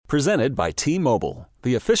Presented by T-Mobile,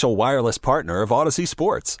 the official wireless partner of Odyssey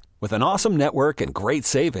Sports. With an awesome network and great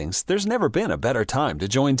savings, there's never been a better time to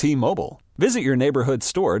join T-Mobile. Visit your neighborhood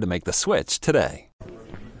store to make the switch today. Just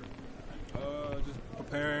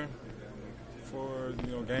preparing for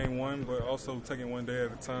game one, but also taking one day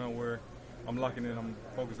at a time where I'm locking in. I'm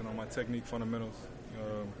focusing on my technique fundamentals.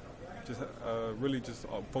 Really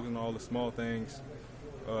focusing on all the small things,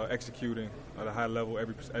 executing at a high level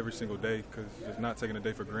every single day, because just not taking a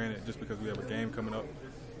day for granted just because we have a game coming up.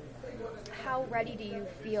 How ready do you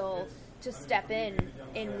feel to step in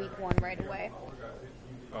week one right away?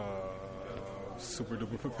 Super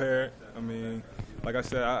duper prepared. I mean, like I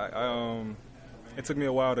said, it took me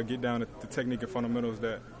a while to get down to the technique and fundamentals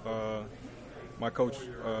that my coach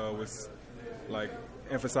was like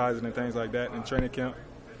emphasizing and things like that in training camp.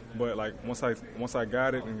 But like once I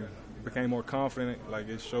got it and became more confident, like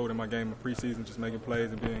it showed in my game in preseason, just making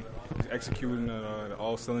plays and executing at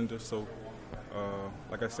all cylinders. So,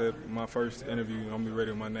 like I said, my first interview, I'm gonna be ready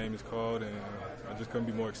when my name is called, and I just couldn't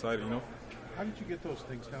be more excited, How did you get those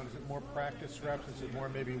things down? Is it more practice reps? Is it more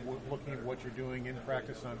maybe looking at what you're doing in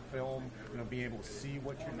practice on film? Being able to see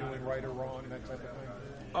what you're doing right or wrong, that type of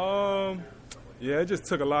thing. Yeah, it just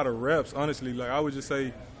took a lot of reps, honestly. Like I would just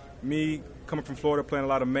say, me coming from Florida, playing a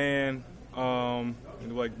lot of man,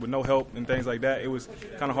 like with no help and things like that, it was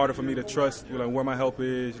kind of harder for me to trust where my help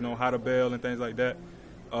is, how to bail and things like that.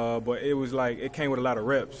 But it was like it came with a lot of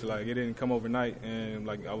reps. Like it didn't come overnight, and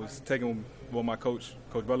like I was taking what my Coach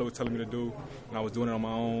Butler was telling me to do, and I was doing it on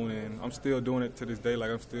my own, and I'm still doing it to this day. Like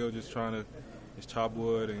I'm still just trying to just chop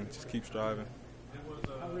wood and just keep striving.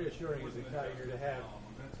 How reassuring is it, Kyer, to have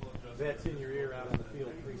vets in your ear out on the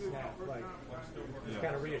field pre-snap? Like it's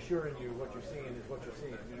kind of reassuring you what you're seeing is what you're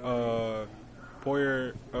seeing.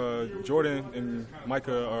 Poyer, Jordan, and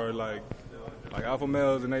Micah are like alpha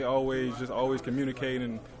males, and they always communicate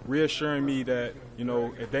and reassuring me that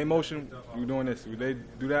if they motion, we're doing this. If they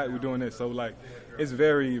do that, we're doing this. So like it's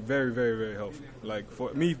very, very, very, very helpful. Like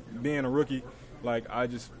for me being a rookie, like I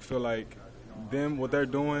just feel like what they're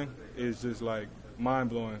doing is just like mind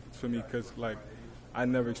blowing for me, because like I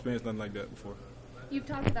never experienced nothing like that before. You've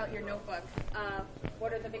talked about your notebook.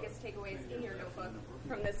 What are the biggest takeaways in your notebook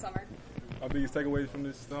from this summer? My biggest takeaways from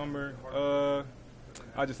this summer,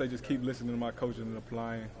 I just say just keep listening to my coaching and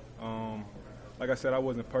applying. Like I said, I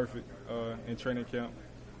wasn't perfect in training camp,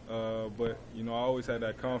 but I always had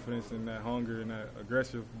that confidence and that hunger and that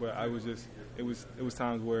aggressive. But it was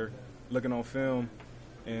times where looking on film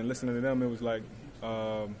and listening to them, it was like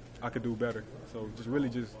I could do better. So just really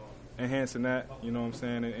just enhancing that, what I'm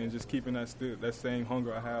saying, and just keeping that same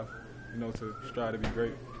hunger I have, to strive to be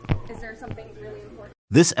great. Is there something really important?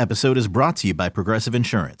 This episode is brought to you by Progressive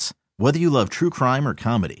Insurance. Whether you love true crime or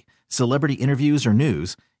comedy, celebrity interviews or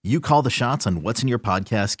news, you call the shots on what's in your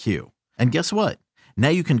podcast queue. And guess what? Now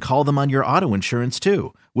you can call them on your auto insurance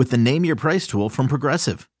too, with the Name Your Price tool from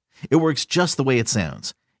Progressive. It works just the way it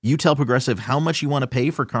sounds. You tell Progressive how much you want to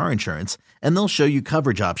pay for car insurance, and they'll show you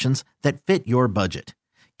coverage options that fit your budget.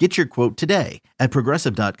 Get your quote today at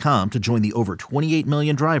Progressive.com to join the over 28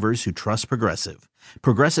 million drivers who trust Progressive.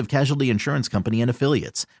 Progressive Casualty Insurance Company and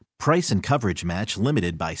Affiliates. Price and coverage match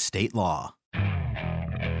limited by state law.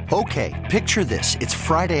 Okay, picture this. It's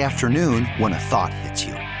Friday afternoon when a thought hits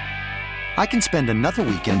you. I can spend another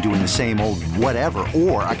weekend doing the same old whatever,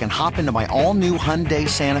 or I can hop into my all-new Hyundai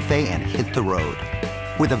Santa Fe and hit the road.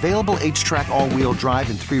 With available H-Track all-wheel drive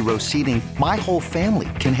and 3-row seating, my whole family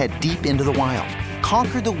can head deep into the wild.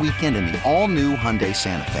 Conquer the weekend in the all-new Hyundai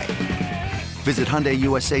Santa Fe. Visit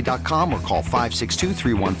HyundaiUSA.com or call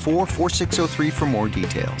 562-314-4603 for more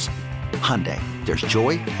details. Hyundai, there's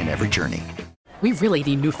joy in every journey. We really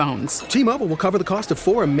need new phones. T-Mobile will cover the cost of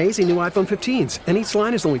 4 amazing new iPhone 15s, and each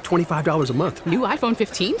line is only $25 a month. New iPhone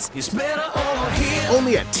 15s? It's better over here.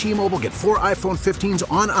 Only at T-Mobile, get 4 iPhone 15s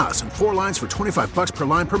on us and 4 lines for $25 per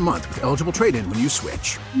line per month with eligible trade-in when you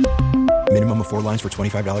switch. Minimum of 4 lines for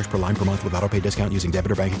 $25 per line per month with autopay discount using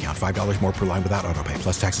debit or bank account. $5 more per line without autopay,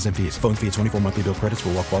 plus taxes and fees. Phone fee at 24 monthly bill credits for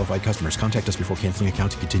well-qualified customers. Contact us before canceling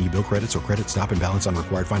account to continue bill credits or credit stop and balance on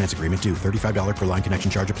required finance agreement due. $35 per line connection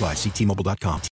charge applies. See T-Mobile.com.